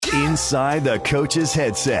Inside the Coach's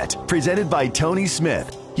Headset, presented by Tony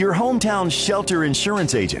Smith, your hometown shelter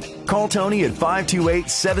insurance agent. Call Tony at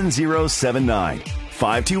 528-7079.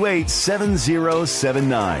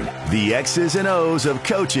 528-7079. The X's and O's of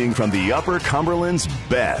coaching from the Upper Cumberland's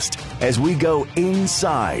best as we go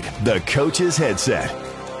inside the Coach's Headset.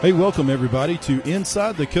 Hey, welcome everybody to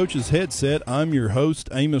Inside the Coach's Headset. I'm your host,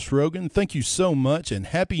 Amos Rogan. Thank you so much and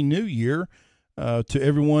Happy New Year to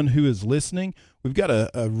everyone who is listening. We've got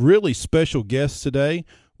a really special guest today,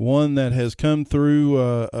 one that has come through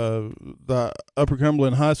the Upper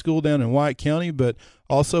Cumberland High School down in White County, but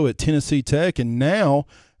also at Tennessee Tech, and now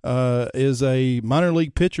is a minor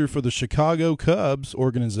league pitcher for the Chicago Cubs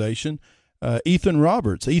organization, Ethan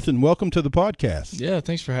Roberts. Ethan, welcome to the podcast. Yeah,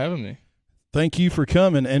 thanks for having me. Thank you for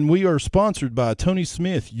coming, and we are sponsored by Tony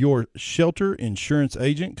Smith, your shelter insurance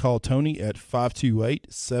agent. Call Tony at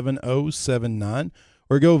 528-7079,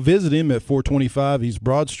 or go visit him at 425 East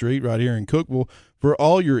Broad Street right here in Cookeville for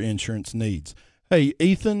all your insurance needs. Hey,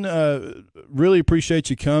 Ethan, really appreciate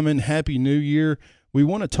you coming. Happy New Year. We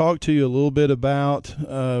want to talk to you a little bit about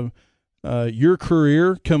your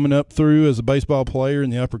career coming up through as a baseball player in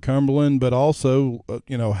the Upper Cumberland, but also,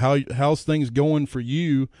 how's things going for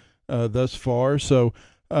you thus far. So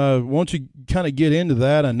won't you kind of get into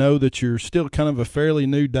that? I know that you're still kind of a fairly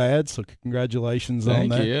new dad, so congratulations on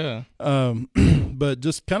that. Thank you, yeah. But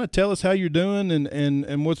just kind of tell us how you're doing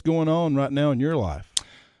and what's going on right now in your life.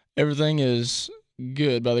 Everything is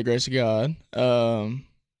good by the grace of God. I'm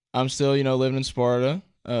still, living in Sparta,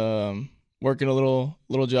 working a little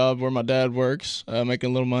job where my dad works,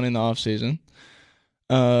 making a little money in the off season.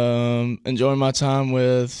 Enjoying my time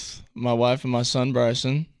with my wife and my son,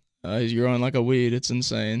 Bryson. He's growing like a weed. It's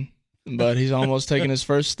insane. But he's almost taking his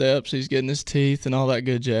first steps. He's getting his teeth and all that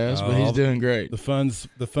good jazz, but he's doing great. The fun is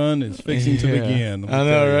fixing to begin. I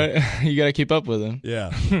know, right? You got to keep up with him.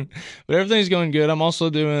 Yeah. But everything's going good. I'm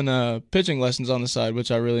also doing pitching lessons on the side,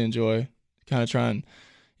 which I really enjoy. Kind of trying,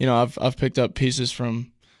 I've picked up pieces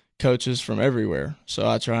from coaches from everywhere, so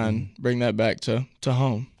I try and bring that back to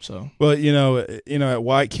home. So, well, at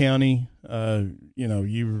White County,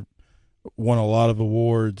 you won a lot of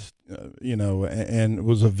awards, and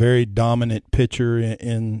was a very dominant pitcher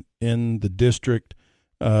in the district.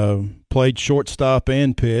 Played shortstop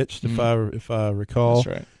and pitched, if I recall.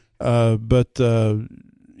 That's right. But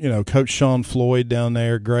Coach Sean Floyd down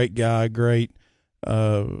there, great guy, great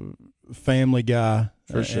family guy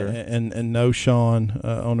for sure, and know Sean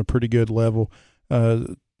on a pretty good level.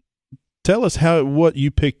 Tell us what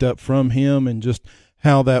you picked up from him and just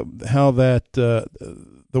how that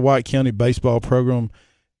the White County baseball program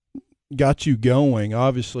got you going.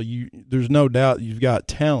 Obviously, there's no doubt you've got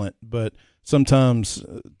talent, but sometimes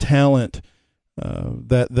talent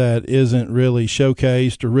that isn't really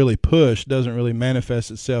showcased or really pushed doesn't really manifest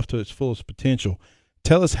itself to its fullest potential.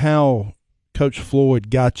 Tell us how Coach Floyd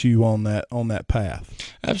got you on that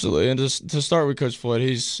path. Absolutely, and just to start with Coach Floyd,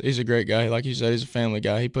 he's a great guy. Like you said, he's a family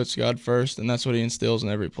guy. He puts God first, and that's what he instills in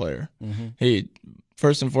every player. Mm-hmm. He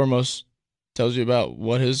first and foremost tells you about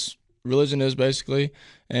what his religion is, basically,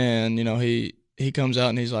 and he comes out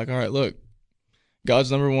and he's like, all right, look,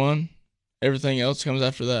 God's number one, everything else comes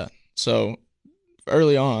after that. So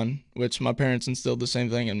early on, which my parents instilled the same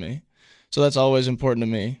thing in me, so that's always important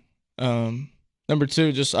to me. Number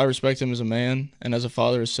two, just I respect him as a man and as a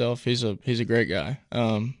father himself. He's a great guy.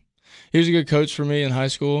 He was a good coach for me in high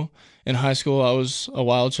school. In high school, I was a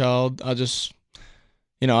wild child. I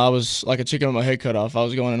was like a chicken with my head cut off. I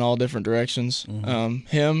was going in all different directions. Mm-hmm.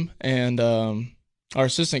 Him and our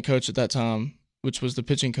assistant coach at that time, which was the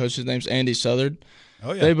pitching coach, his name's Andy Southard.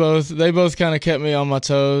 Oh yeah. They both kind of kept me on my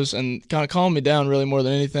toes and kind of calmed me down really more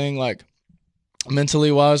than anything. Like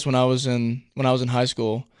mentally wise, when I was in high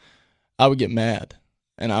school, I would get mad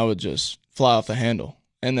and I would just fly off the handle.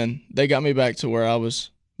 And then they got me back to where I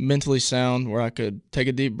was mentally sound, where I could take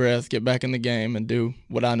a deep breath, get back in the game, and do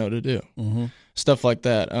what I know to do. Mm-hmm. Stuff like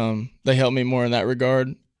that. They helped me more in that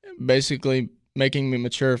regard, basically making me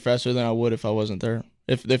mature faster than I would if I wasn't there,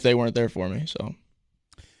 if they weren't there for me. So,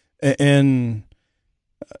 and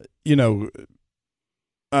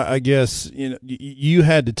I guess you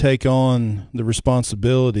had to take on the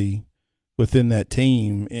responsibility within that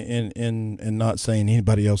team, and not saying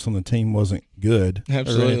anybody else on the team wasn't good.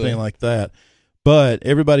 Absolutely. Or anything like that, but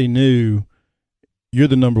everybody knew you're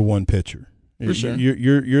the number one pitcher. For sure.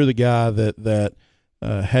 You're the guy that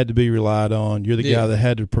had to be relied on. You're the guy that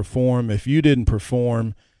had to perform. If you didn't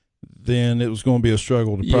perform, then it was going to be a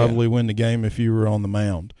struggle to probably win the game if you were on the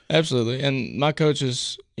mound. Absolutely. And my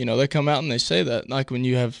coaches, they come out and they say that. Like when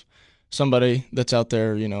you have somebody that's out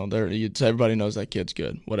there, everybody knows that kid's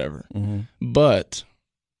good, whatever. Mm-hmm. But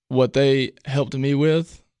what they helped me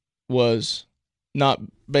with was not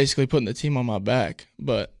basically putting the team on my back,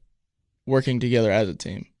 but working together as a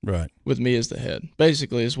team. Right. With me as the head,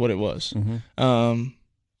 basically, is what it was. Mm-hmm.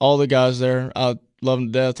 All the guys there, I love them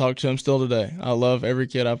to death. Talk to them still today. I love every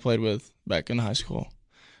kid I played with back in high school.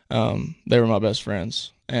 They were my best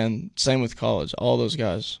friends, and same with college. All those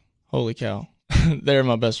guys, holy cow, they're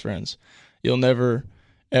my best friends. You'll never,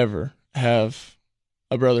 ever have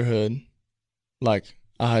a brotherhood like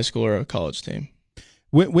a high school or a college team.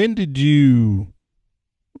 When did you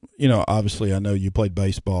know, obviously I know you played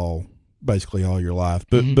baseball basically all your life,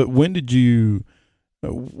 but when did you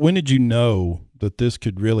know that this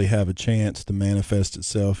could really have a chance to manifest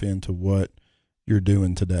itself into what you're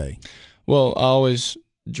doing today? Well, I always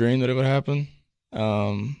dreamed that it would happen.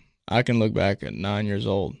 I can look back at 9 years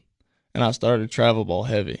old, and I started travel ball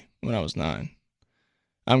heavy when I was 9.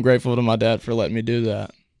 I'm grateful to my dad for letting me do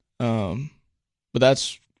that. But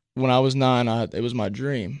that's when I was 9. It was my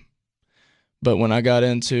dream. But when I got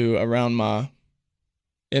into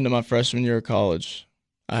my freshman year of college,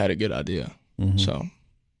 I had a good idea. Mm-hmm. So,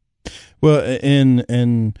 well,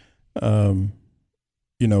 and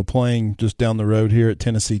you know, playing just down the road here at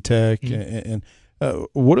Tennessee Tech, and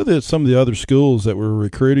what are some of the other schools that were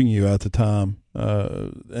recruiting you at the time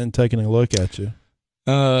and taking a look at you?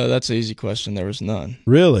 That's an easy question. There was none.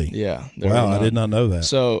 Really? Yeah. Wow, I did not know that.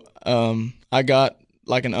 So, I got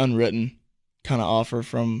like an unwritten kind of offer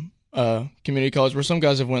from community college where some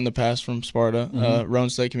guys have went in the past from Sparta, Roane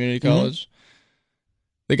State Community College.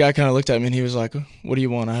 The guy kind of looked at me and he was like, "What do you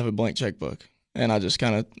want?" I have a blank checkbook. And I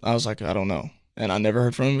was like, "I don't know." And I never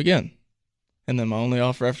heard from him again. And then my only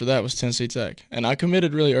offer after that was Tennessee Tech. And I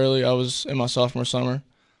committed really early. I was in my sophomore summer.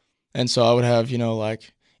 And so I would have, you know,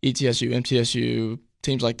 like ETSU, MTSU,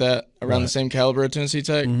 teams like that around the same caliber of Tennessee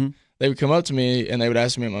Tech. They would come up to me and they would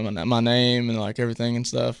ask me my name and like everything and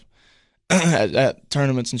stuff at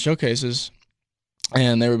tournaments and showcases.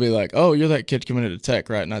 And they would be like, "Oh, you're that kid committed to Tech,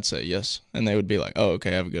 right?" And I'd say yes. And they would be like, "Oh,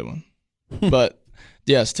 okay, have a good one." But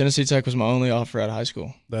yes, Tennessee Tech was my only offer out of high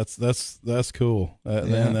school. That's cool.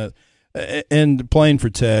 And playing for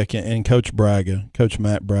Tech and Coach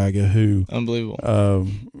Matt Braga, who unbelievable.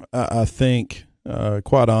 I think,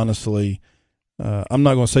 quite honestly, I'm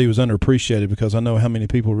not going to say he was underappreciated because I know how many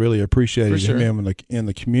people really appreciated him in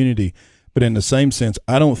the community. But in the same sense,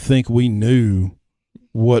 I don't think we knew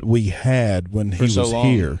what we had when he was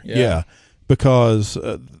here. Yeah. Because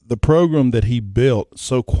the program that he built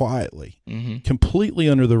so quietly, completely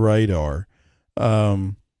under the radar,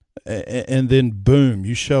 and then boom,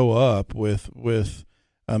 you show up with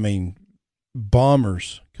I mean,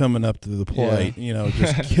 bombers coming up to the plate, you know,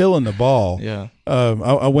 just killing the ball. Yeah.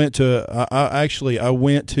 I went to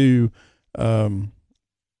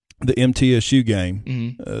the MTSU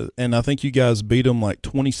game, and I think you guys beat them like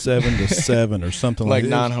 27-7 or something like that.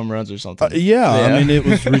 9 home runs or something. I mean, it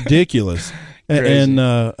was ridiculous. And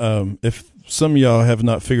if some of y'all have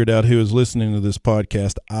not figured out who is listening to this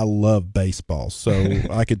podcast, I love baseball, so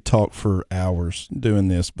I could talk for hours doing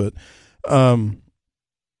this. But,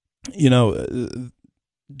 you know,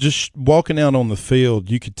 just walking out on the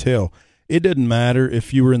field, you could tell it doesn't matter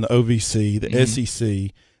if you were in the OVC, the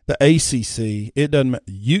SEC, the ACC, it doesn't matter.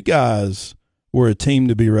 You guys were a team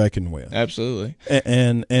to be reckoned with. Absolutely.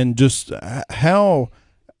 And just how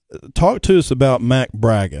 – talk to us about Mac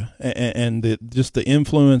Braga and just the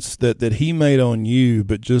influence that he made on you,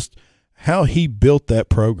 but just how he built that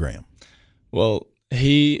program. Well,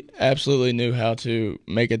 he absolutely knew how to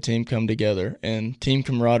make a team come together and team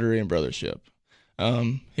camaraderie and brothership.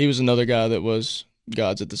 He was another guy that was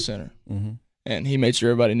God's at the center, and he made sure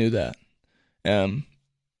everybody knew that.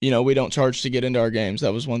 You know, we don't charge to get into our games.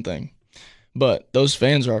 That was one thing. But those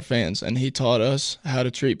fans are our fans, and he taught us how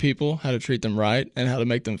to treat people, how to treat them right, and how to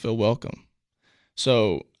make them feel welcome.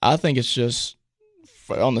 So I think it's just,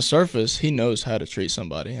 on the surface, he knows how to treat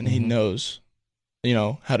somebody, and he knows, you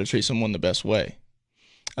know, how to treat someone the best way.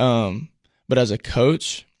 But as a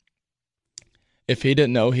coach, if he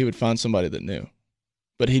didn't know, he would find somebody that knew.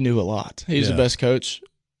 But he knew a lot. He was the best coach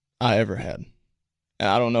I ever had. And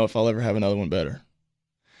I don't know if I'll ever have another one better.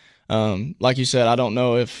 Like you said, I don't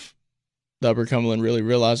know if the Upper Cumberland really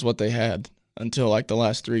realized what they had until like the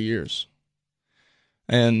last 3 years.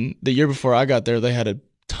 And the year before I got there, they had a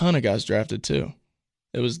ton of guys drafted too.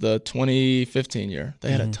 It was the 2015 year.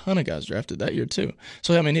 They had a ton of guys drafted that year too.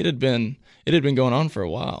 So I mean, it had been going on for a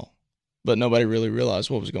while, but nobody really realized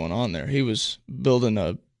what was going on there. He was building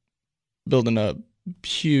a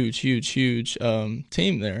huge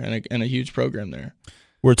team there and a huge program there.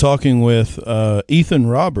 We're talking with Ethan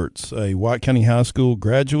Roberts, a White County High School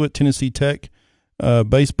graduate, Tennessee Tech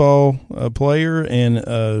baseball player, and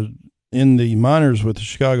in the minors with the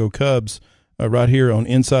Chicago Cubs, right here on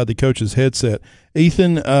Inside the Coach's Headset.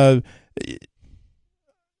 Ethan,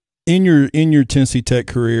 in your Tennessee Tech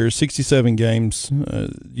career, 67 games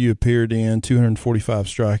you appeared in, 245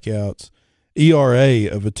 strikeouts, ERA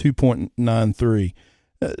of a 2.93.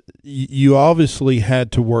 You obviously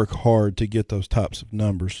had to work hard to get those types of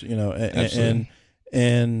numbers, and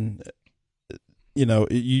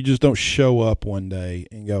you just don't show up one day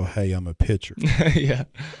and go, "Hey, I'm a pitcher." Yeah.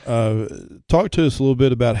 Talk to us a little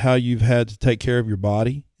bit about how you've had to take care of your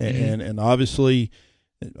body, and obviously,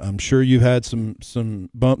 I'm sure you've had some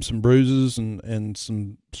bumps and bruises and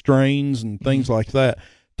some strains and things like that.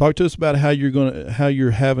 Talk to us about how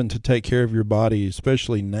you're having to take care of your body,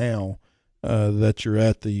 especially now that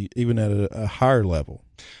you're even at a higher level.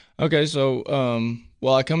 Okay, so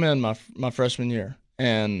I come in my freshman year,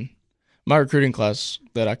 and my recruiting class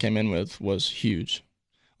that I came in with was huge.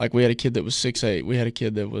 Like, we had a kid that was 6'8". We had a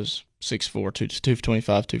kid that was 6'4",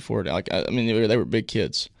 225, 240. Like, I mean, they were big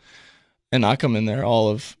kids. And I come in there all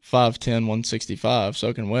of 5'10", 165,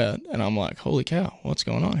 soaking wet, and I'm like, holy cow, what's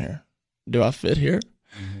going on here? Do I fit here?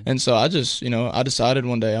 Mm-hmm. And so I just, I decided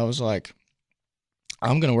one day, I was like,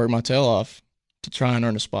 I'm going to work my tail off to try and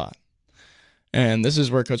earn a spot. And this is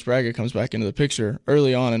where Coach Braga comes back into the picture.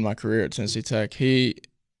 Early on in my career at Tennessee Tech, he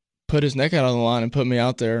put his neck out on the line and put me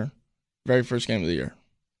out there very first game of the year.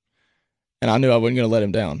 And I knew I wasn't going to let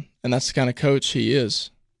him down. And that's the kind of coach he is.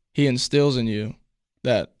 He instills in you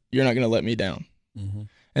that you're not going to let me down. Mm-hmm.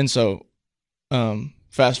 And so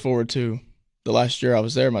fast forward to the last year I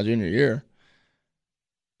was there, my junior year,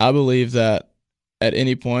 I believe that at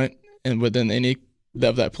any point and within any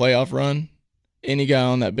of that playoff run, any guy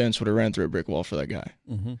on that bench would have ran through a brick wall for that guy.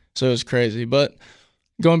 Mm-hmm. So it was crazy. But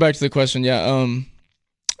going back to the question,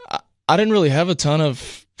 I didn't really have a ton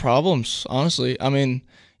of problems, honestly. I mean,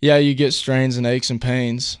 yeah, you get strains and aches and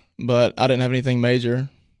pains, but I didn't have anything major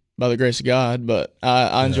by the grace of God. But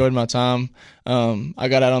I enjoyed my time. I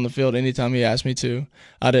got out on the field anytime he asked me to.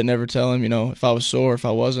 I didn't ever tell him, if I was sore, if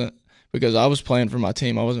I wasn't, because I was playing for my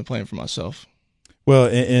team. I wasn't playing for myself. Well,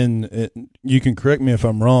 and you can correct me if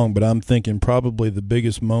I'm wrong, but I'm thinking probably the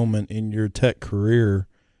biggest moment in your Tech career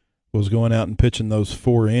was going out and pitching those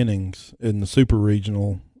 4 innings in the Super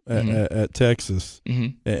Regional at Texas,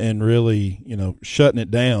 and really, shutting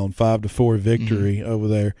it down, 5-4 victory over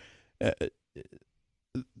there.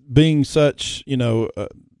 Being such,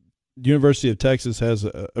 University of Texas has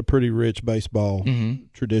a pretty rich baseball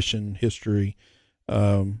tradition, history.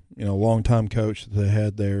 Long-time coach that they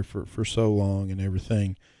had there for so long and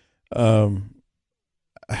everything.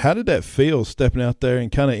 How did that feel, stepping out there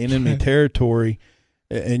and kind of enemy territory,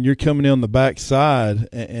 and you're coming in on the backside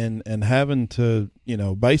and having to,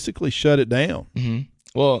 basically shut it down? Mm-hmm.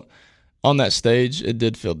 Well, on that stage, it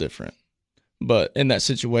did feel different. But in that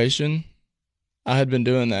situation, I had been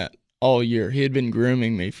doing that all year. He had been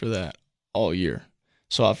grooming me for that all year.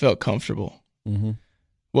 So I felt comfortable. Mm-hmm.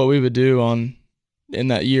 What we would do in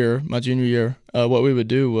that year, my junior year, what we would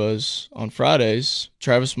do was on Fridays,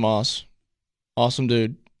 Travis Moss, awesome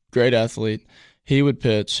dude, great athlete, he would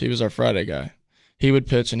pitch. He was our Friday guy. He would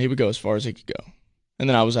pitch, and he would go as far as he could go. And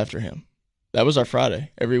then I was after him. That was our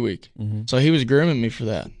Friday every week. Mm-hmm. So he was grooming me for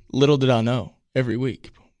that. Little did I know, every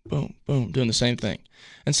week, boom, boom, doing the same thing.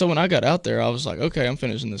 And so when I got out there, I was like, okay, I'm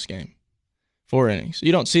finishing this game. 4 innings.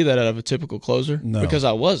 You don't see that out of a typical closer. No. Because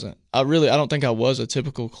I wasn't. I don't think I was a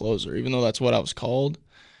typical closer, even though that's what I was called.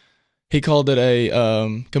 He called it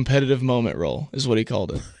a competitive moment role, is what he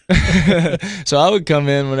called it. So I would come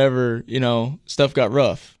in whenever, stuff got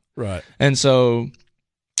rough. Right. And so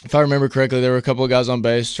if I remember correctly, there were a couple of guys on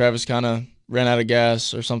base. Travis kind of ran out of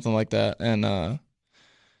gas or something like that. And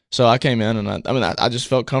so I came in, and I just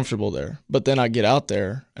felt comfortable there. But then I get out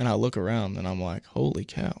there, and I look around, and I'm like, holy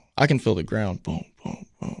cow. I can feel the ground, boom, boom,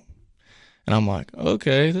 boom. And I'm like,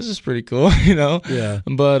 okay, this is pretty cool, Yeah.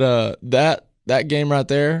 But that game right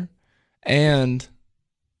there, and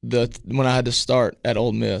when I had to start at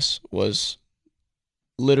Ole Miss, was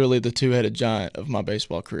literally the two-headed giant of my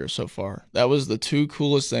baseball career so far. That was the 2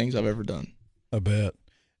 coolest things I've ever done. I bet.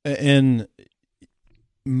 And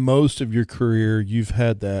most of your career, you've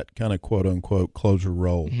had that kind of quote-unquote closer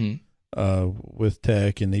role with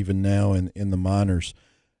Tech, and even now in the minors.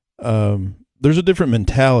 There's a different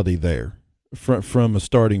mentality there from a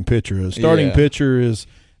starting pitcher. A starting pitcher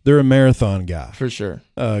they're a marathon guy. For sure.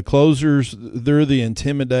 Closers, they're the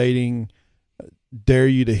intimidating, dare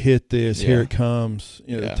you to hit this, here it comes,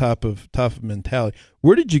 type of mentality.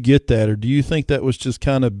 Where did you get that, or do you think that was just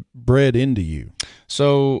kind of bred into you?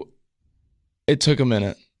 So it took a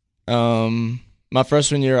minute. My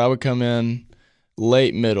freshman year, I would come in.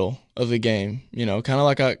 late middle of the game, you know, kind of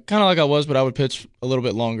like I was, but I would pitch a little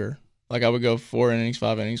bit longer. Like I would go 4 innings,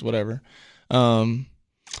 5 innings, whatever.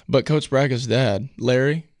 But Coach Braga's dad,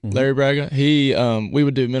 Larry Braga, we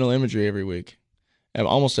would do mental imagery every week,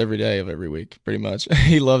 almost every day of every week, pretty much.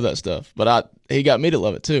 He loved that stuff, but he got me to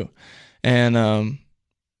love it too. And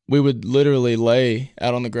we would literally lay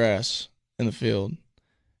out on the grass in the field,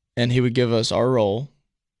 and he would give us our role,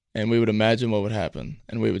 and we would imagine what would happen,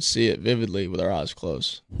 and we would see it vividly with our eyes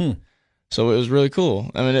closed. So it was really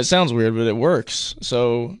cool. I mean, it sounds weird, but it works.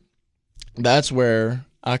 So that's where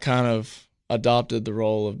I kind of adopted the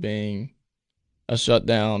role of being a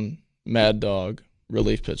shutdown, mad dog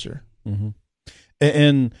relief pitcher.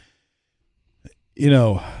 And, you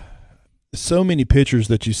know, so many pitchers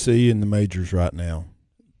that you see in the majors right now,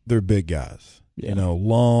 they're big guys. Yeah. You know,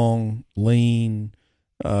 long, lean.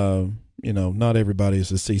 You know, not everybody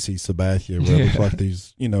is a CC Sabathia where it looks like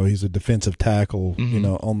these, you know, he's a defensive tackle, you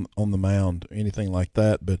know, on the mound, or anything like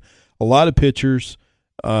that. But a lot of pitchers,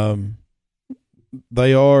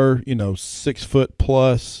 they are, you know, 6 foot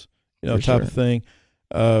plus, you know, type of thing.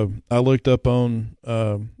 I looked up on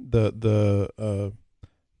the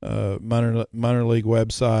minor league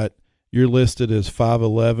website. You're listed as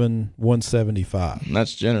 5'11", 175.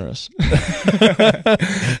 That's generous.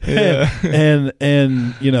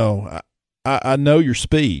 and you know, I know your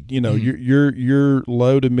speed. You know, you're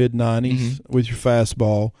low to mid 90s with your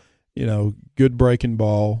fastball. You know, good breaking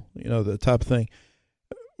ball. You know, the type of thing.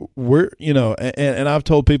 You know, and I've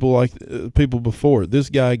told people before, this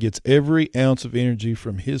guy gets every ounce of energy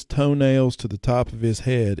from his toenails to the top of his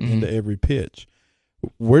head into every pitch.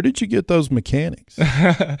 Where did you get those mechanics?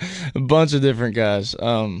 A bunch of different guys.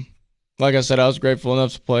 Like I said, I was grateful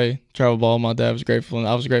enough to play travel ball. My dad was grateful, and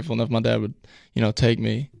I was grateful enough my dad would, you know, take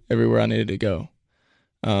me everywhere I needed to go.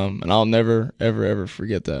 And I'll never, ever, ever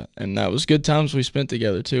forget that. And that was good times we spent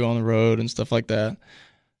together too, on the road and stuff like that.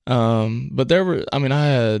 But I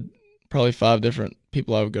had probably 5 different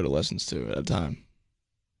people I would go to lessons to at a time.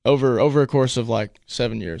 Over a course of like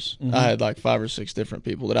 7 years, I had like 5 or 6 different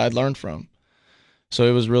people that I'd learned from. So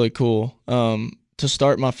it was really cool. To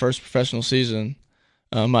start my first professional season,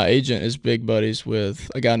 my agent is big buddies with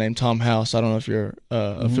a guy named Tom House. I don't know if you're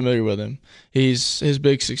familiar with him. His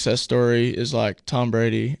big success story is like Tom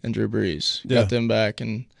Brady and Drew Brees. Got them back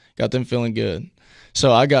and got them feeling good.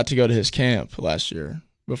 So I got to go to his camp last year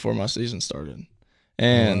before my season started.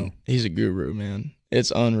 And he's a guru, man.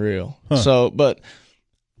 It's unreal. So, but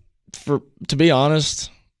to be honest,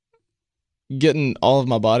 getting all of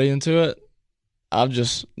my body into it,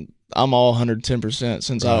 I'm all 110%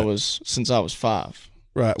 since I was 5.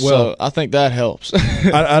 Right. So Well, I think that helps.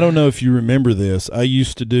 I don't know if you remember this. I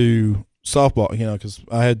used to do softball, you know, because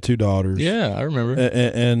I had 2 daughters. Yeah, I remember.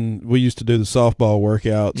 And we used to do the softball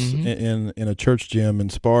workouts in a church gym in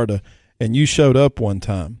Sparta. And you showed up one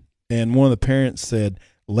time, and one of the parents said,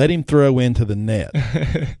 "Let him throw into the net."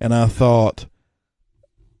 And I thought,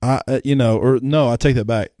 I take that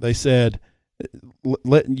back. They said,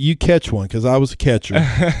 "Let you catch one," because I was a catcher,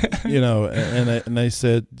 you know, and they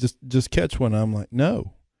said, just catch one. I'm like,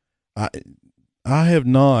 no, I have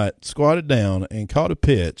not squatted down and caught a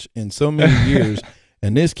pitch in so many years,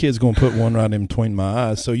 and this kid's gonna put one right in between my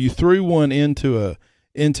eyes. So you threw one into a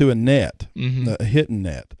net, a hitting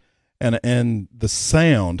net, and the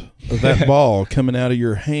sound of that ball coming out of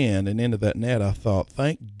your hand and into that net, I thought,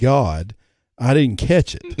 thank God I didn't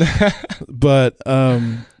catch it, but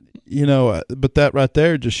you know, but that right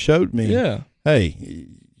there just showed me, hey,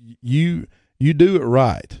 you do it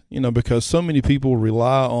right, you know, because so many people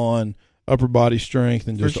rely on upper body strength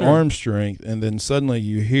and just arm strength, and then suddenly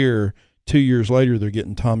you hear 2 years later they're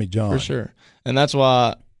getting Tommy John. For sure. And that's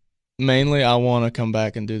why mainly I want to come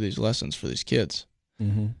back and do these lessons for these kids.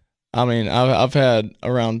 I mean, I've had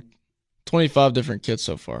around 25 different kids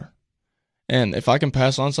so far, and if I can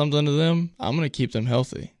pass on something to them, I'm going to keep them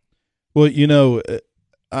healthy. Well, you know,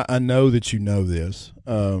 I know that you know this,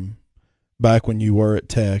 back when you were at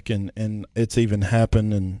Tech, and it's even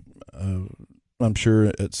happened, and I'm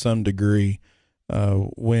sure at some degree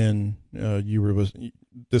when you were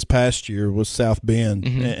this past year was South Bend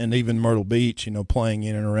and even Myrtle Beach, you know, playing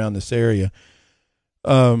in and around this area.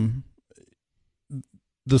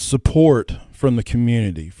 The support from the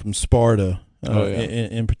community, from Sparta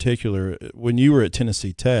in particular, when you were at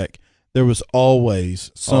Tennessee Tech, there was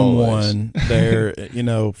always someone there, you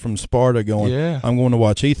know, from Sparta going, I'm going to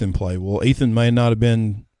watch Ethan play. Well, Ethan may not have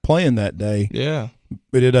been playing that day,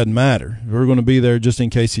 but it doesn't matter. We're going to be there just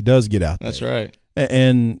in case he does get out there. That's right.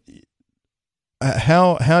 And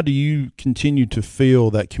how do you continue to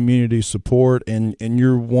feel that community support and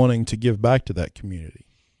you're wanting to give back to that community?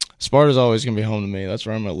 Sparta's always going to be home to me. That's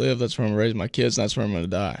where I'm going to live. That's where I'm going to raise my kids. And that's where I'm going to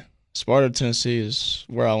die. Sparta, Tennessee is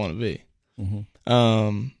where I want to be.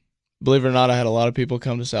 Mm-hmm. Believe it or not, I had a lot of people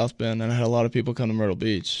come to South Bend, and I had a lot of people come to Myrtle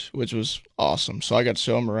Beach, which was awesome. So I got to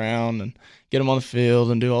show them around and get them on the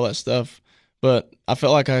field and do all that stuff. But I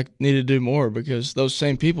felt like I needed to do more because those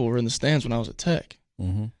same people were in the stands when I was at Tech.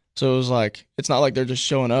 Mm-hmm. So it was like, it's not like they're just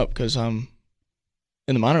showing up because I'm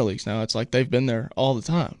in the minor leagues now. It's like they've been there all the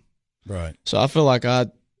time. Right. So I feel like I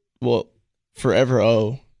will forever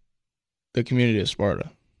owe the community of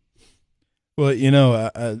Sparta. Well, you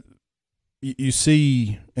know, you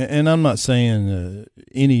see, and I'm not saying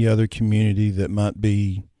any other community that might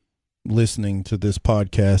be listening to this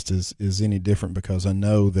podcast is any different, because I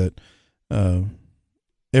know that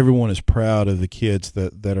everyone is proud of the kids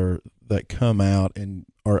that come out and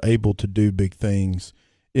are able to do big things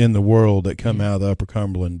in the world that come out of the Upper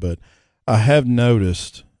Cumberland. But I have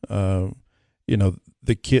noticed, you know,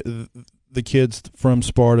 the kids from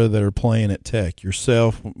Sparta that are playing at Tech.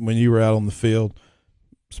 Yourself, when you were out on the field,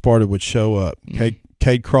 Sparta would show up.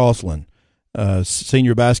 Cade Crossland,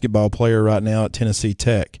 senior basketball player right now at Tennessee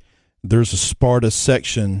Tech. There's a Sparta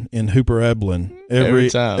section in Hooper Eblin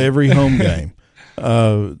every home game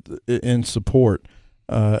in support.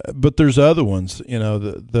 But there's other ones, you know,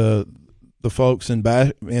 the folks in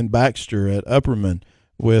Baxter at Upperman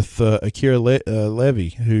with Akira Levy,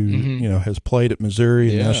 who you know has played at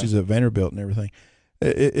Missouri and now she's at Vanderbilt and everything.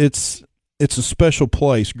 It's a special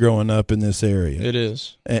place growing up in this area. It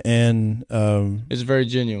is, and it's very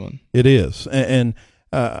genuine. It is, and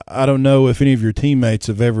I don't know if any of your teammates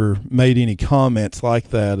have ever made any comments like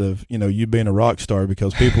that of, you know, you being a rock star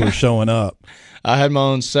because people are showing up. I had my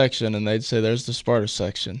own section, and they'd say, "There's the Sparta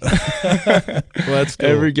section." Well, that's cool.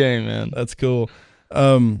 Every game, man. That's cool.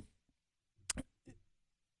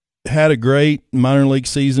 Had a great minor league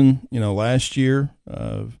season, you know, last year.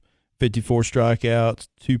 54 strikeouts,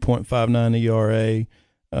 2.59 ERA.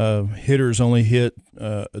 Hitters only hit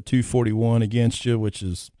a 241 against you, which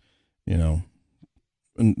is, you know,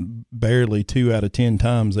 barely 2 out of 10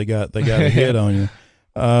 times they got a hit on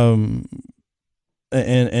you.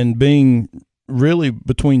 And being really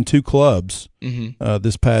between two clubs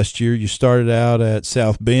this past year. You started out at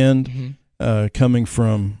South Bend, coming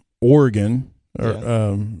from Oregon,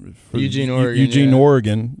 Eugene,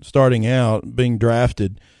 Oregon, starting out, being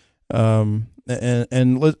drafted. Before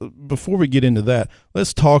we get into that,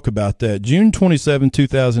 let's talk about that. June 27,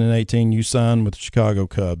 2018, you signed with the Chicago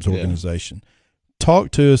Cubs organization.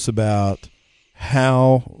 Talk to us about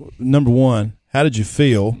how, number one, how did you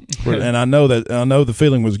feel? And I know the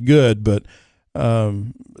feeling was good, but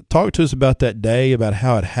talk to us about that day, about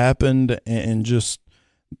how it happened, and just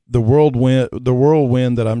the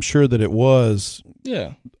whirlwind that I'm sure that it was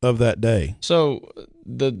of that day. So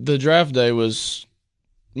the draft day was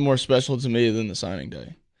more special to me than the signing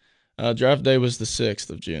day. Draft day was the 6th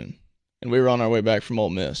of June, and we were on our way back from Ole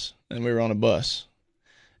Miss, and we were on a bus.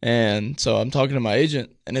 And so I'm talking to my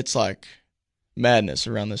agent, and it's like madness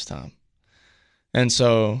around this time. And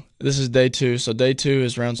so this is day 2. So day 2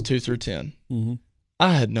 is rounds 2 through 10. Mm-hmm.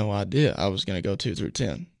 I had no idea I was going to go 2 through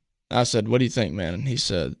 10. I said, "What do you think, man?" And he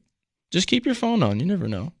said, "Just keep your phone on. You never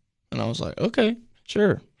know." And I was like, "Okay,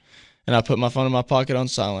 sure." And I put my phone in my pocket on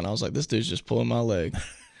silent. I was like, "This dude's just pulling my leg."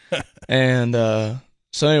 And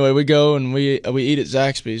so anyway, we go and we eat at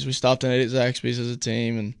Zaxby's. We stopped and ate at Zaxby's as a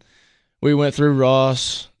team, and we went through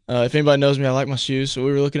Ross. If anybody knows me, I like my shoes, so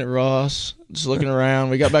we were looking at Ross, just looking around.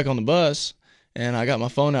 We got back on the bus, and I got my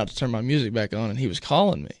phone out to turn my music back on, and he was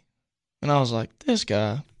calling me. And I was like, "This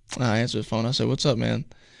guy." And I answered the phone. I said, "What's up, man?"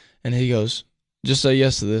 And he goes, "Just say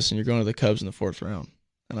yes to this, and you're going to the Cubs in the 4th round."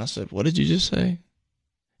 And I said, "What did you just say?"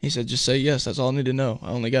 He said, "Just say yes. That's all I need to know. I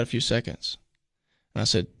only got a few seconds." And I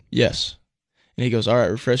said, "Yes." And he goes, "All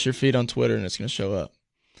right, refresh your feed on Twitter, and it's going to show up."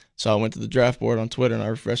 So I went to the draft board on Twitter, and I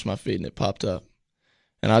refreshed my feed, and it popped up.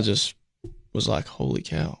 And I just was like, holy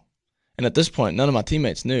cow. And at this point, none of my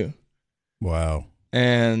teammates knew. Wow.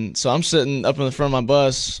 And so I'm sitting up in the front of my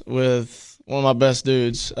bus with one of my best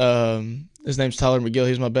dudes. His name's Tyler McGill.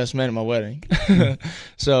 He was my best man at my wedding.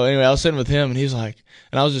 So anyway, I was sitting with him, and he's like,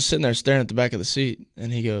 and I was just sitting there staring at the back of the seat.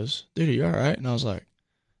 And he goes, "Dude, are you all right?" And I was like,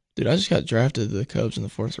 "Dude, I just got drafted to the Cubs in the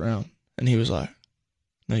 4th round." And he was like,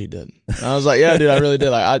 "No, you didn't." And I was like, "Yeah, dude, I really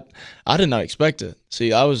did." Like, I did not expect it.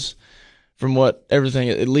 See, I was, from what everything,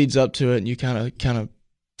 it leads up to it, and you kind of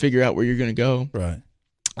figure out where you're going to go. Right.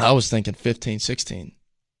 I was thinking 15, 16,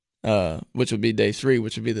 which would be day 3,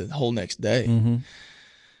 which would be the whole next day. Mm-hmm.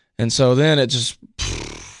 And so then it just,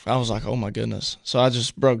 I was like, oh my goodness. So I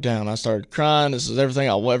just broke down. I started crying. This is everything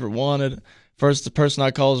I ever wanted. First, the person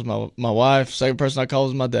I called is my wife. Second person I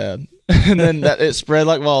called is my dad. and then it spread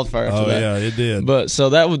like wildfire after that. Yeah, it did. But so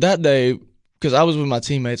that day, because I was with my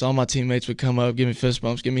teammates, all my teammates would come up, give me fist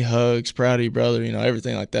bumps, give me hugs, proud of you, brother,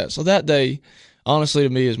 everything like that. So that day, honestly, to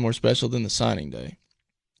me, is more special than the signing day.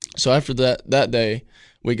 So after that day,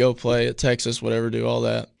 we go play at Texas, whatever, do all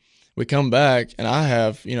that. We come back, and I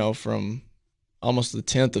have, from almost the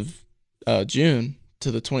 10th of June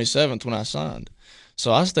to the 27th when I signed.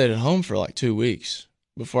 So I stayed at home for like 2 weeks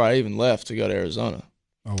before I even left to go to Arizona.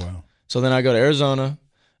 Oh, wow. So then I go to Arizona.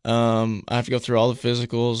 I have to go through all the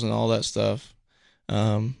physicals and all that stuff.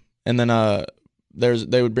 And then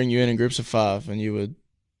they would bring you in groups of 5, and you would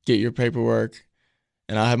get your paperwork.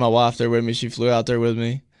 And I had my wife there with me. She flew out there with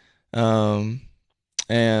me. And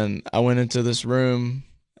I went into this room,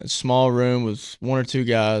 a small room with 1 or 2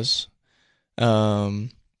 guys,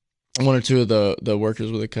 1 or 2 of the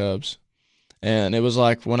workers with the Cubs. And it was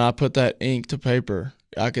like when I put that ink to paper,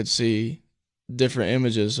 I could see different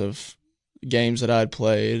images of games that I had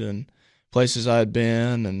played and places I had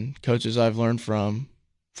been and coaches I've learned from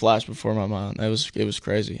flash before my mind. It was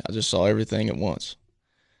crazy. I just saw everything at once.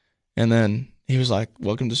 And then he was like,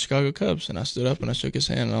 "Welcome to Chicago Cubs." And I stood up and I shook his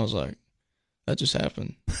hand, and I was like, that just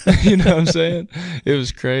happened. You know what I'm saying? It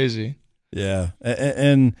was crazy. Yeah.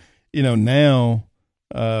 And now,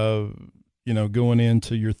 going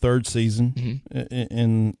into your 3rd season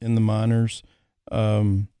in the minors,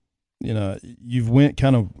 you've went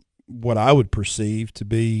kind of what I would perceive to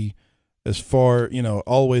be as far,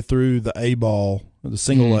 all the way through the A ball, the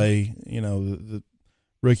single A, the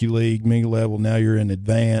rookie league, mega level. Now you're in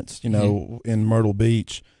advanced, in Myrtle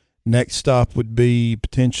Beach. Next stop would be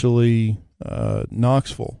potentially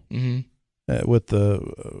Knoxville with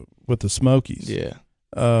the Smokies. Yeah.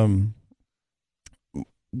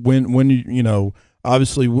 When you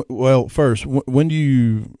obviously, well, first, when do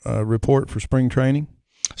you report for spring training?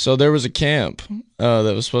 So there was a camp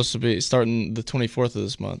that was supposed to be starting the 24th of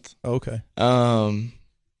this month. Okay.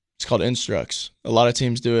 It's called Instructs. A lot of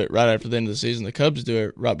teams do it right after the end of the season. The Cubs do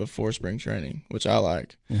it right before spring training, which I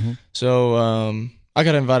like. So I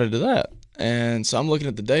got invited to that. And so I'm looking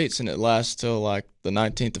at the dates, and it lasts till like the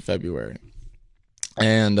 19th of February.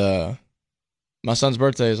 And my son's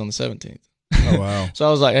birthday is on the 17th. Oh, wow. So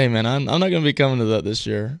I was like, hey, man, I'm not going to be coming to that this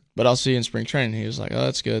year, but I'll see you in spring training. He was like, oh,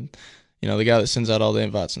 that's good. The guy that sends out all the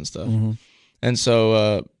invites and stuff. And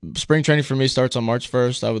so spring training for me starts on March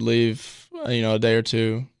 1st. I would leave, a day or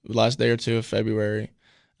two, the last day or two of February.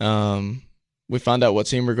 We find out what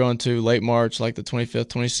team we're going to late March, like the 25th,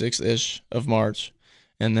 26th-ish of March.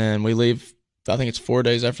 And then we leave, I think it's 4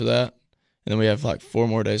 days after that. And then we have like 4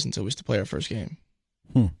 more days until we play our first game.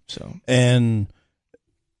 So. And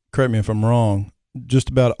correct me if I'm wrong, just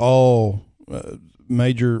about all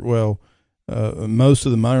most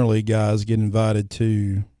of the minor league guys get invited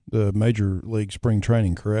to the major league spring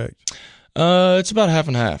training, correct? It's about half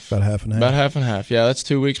and half. About half and half? About half and half, yeah. That's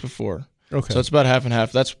 2 weeks before. Okay. So it's about half and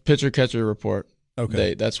half. That's pitcher-catcher report. Okay.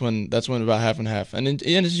 Date. That's when about half and half. And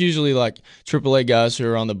it's usually like AAA guys who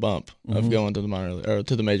are on the bump of going to the minor league, or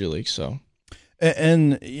to the major league. So.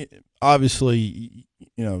 And obviously,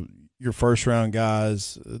 your first-round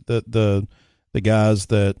guys, the guys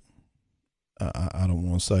that I don't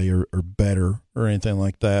want to say are better or anything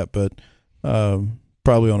like that, but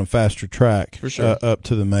probably on a faster track for sure. Up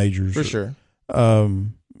to the majors. For sure.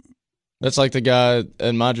 That's like the guy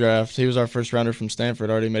in my draft. He was our first rounder from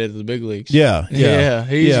Stanford, already made it to the big leagues. Yeah.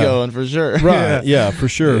 He's going for sure. Right. Yeah, for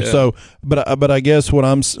sure. Yeah. So, but I guess what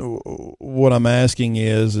I'm asking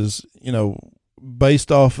is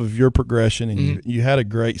based off of your progression, and you had a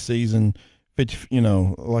great season. 50,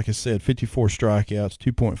 like I said, 54 strikeouts,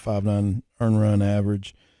 2.59 earned run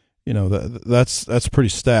average. That's pretty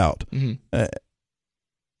stout.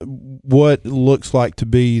 What looks like to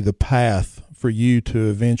be the path for you to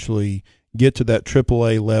eventually get to that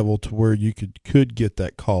AAA level to where you could get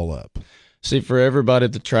that call up? See, for everybody,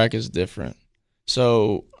 the track is different.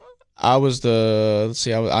 So I was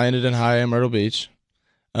I ended in high A Myrtle Beach.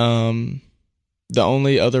 The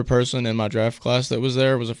only other person in my draft class that was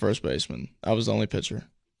there was a first baseman. I was the only pitcher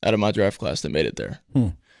out of my draft class that made it there.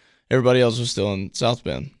 Everybody else was still in South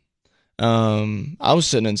Bend. I was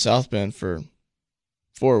sitting in South Bend for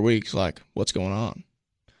 4 weeks, like, what's going on?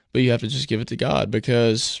 But you have to just give it to God,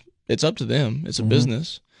 because it's up to them. It's a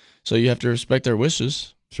business. So you have to respect their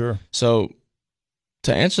wishes. Sure. So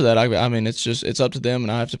to answer that, I mean, it's up to them,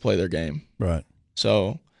 and I have to play their game. Right.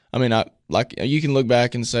 So, I mean, you can look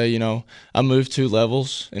back and say, I moved 2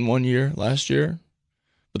 levels in 1 year last year,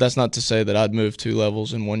 but that's not to say that I'd move 2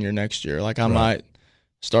 levels in 1 year next year. Like, I might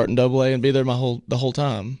start in AA and be there the whole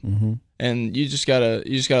time. And you just gotta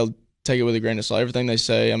take it with a grain of salt. Everything they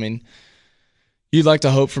say, I mean, you'd like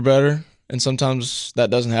to hope for better, and sometimes that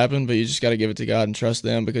doesn't happen, but you just got to give it to God and trust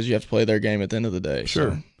them because you have to play their game at the end of the day.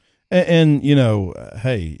 Sure. So. And you know,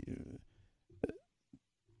 hey,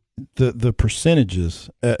 the percentages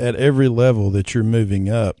at every level that you're moving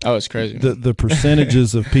up. Oh, it's crazy. The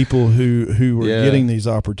percentages of people who are getting these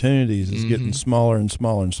opportunities is getting smaller and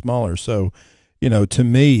smaller and smaller. So, you know, to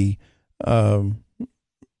me,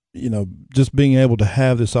 you know, just being able to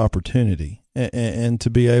have this opportunity and to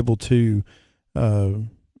be able to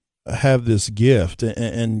have this gift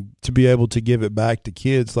and to be able to give it back to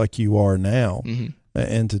kids like you are now.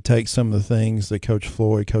 And to take some of the things that Coach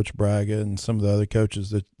Floyd, Coach Braga, and some of the other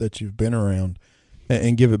coaches that you've been around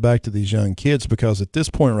and give it back to these young kids, because at this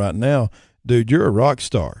point right now, dude, you're a rock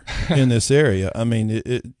star in this area. I mean,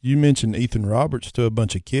 you mentioned Ethan Roberts to a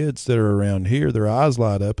bunch of kids that are around here. Their eyes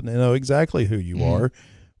light up, and they know exactly who you are.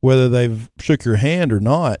 Whether they've shook your hand or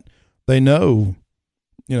not, they know,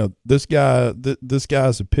 you know, this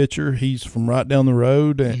guy's a pitcher. He's from right down the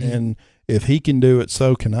road, and if he can do it,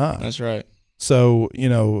 so can I. That's right. So, you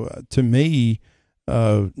know, to me,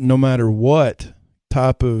 no matter what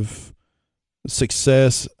type of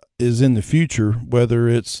success is in the future, whether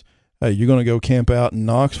it's you're going to go camp out in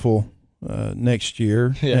Knoxville next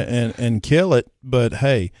year and kill it, but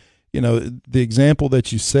hey, you know, the example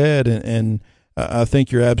that you said, and I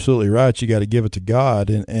think you're absolutely right. You got to give it to God,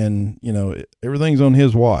 and you know, everything's on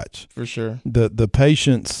His watch. For sure. The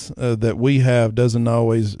patience that we have doesn't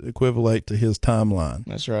always equivalent to His timeline.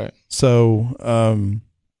 That's right. So,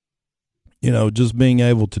 you know, just being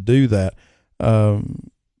able to do that,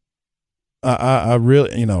 I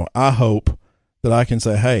really, you know, I hope that I can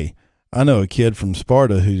say, hey, I know a kid from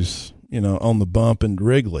Sparta who's, you know, on the bump in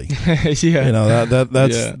Wrigley. You know,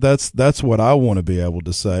 that's what I want to be able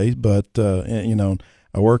to say. But you know,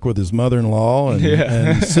 I work with his mother-in-law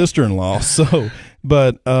and sister-in-law. So,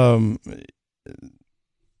 but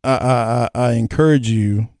I encourage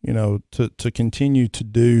you, you know, to continue to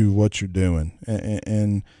do what you're doing,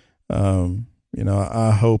 and you know,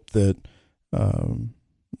 I hope that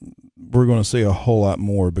we're going to see a whole lot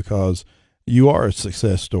more, because you are a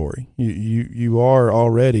success story. You are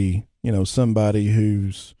already, you know, somebody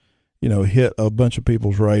who's, you know, hit a bunch of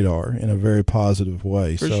people's radar in a very positive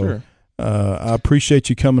way. For sure. I appreciate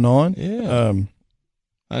you coming on. Yeah.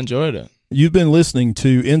 I enjoyed it. You've been listening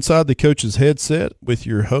to Inside the Coach's Headset with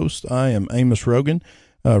your host. I am Amos Rogan,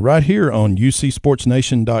 right here on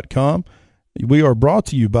UCSportsNation.com. We are brought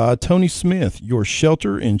to you by Tony Smith, your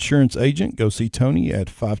shelter insurance agent. Go see Tony at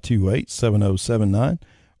 528-7079.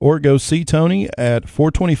 Or go see Tony at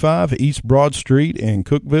 425 East Broad Street in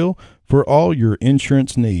Cookeville for all your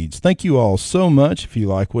insurance needs. Thank you all so much. If you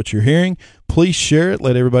like what you're hearing, please share it.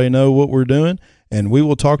 Let everybody know what we're doing, and we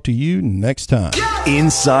will talk to you next time.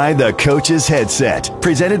 Inside the Coach's Headset,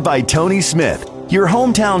 presented by Tony Smith, your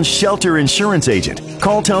hometown shelter insurance agent.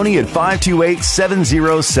 Call Tony at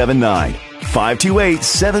 528-7079.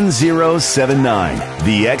 528-7079.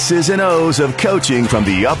 The X's and O's of coaching from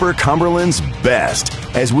the Upper Cumberland's best,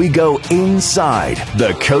 as we go inside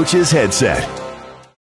the Coach's Headset.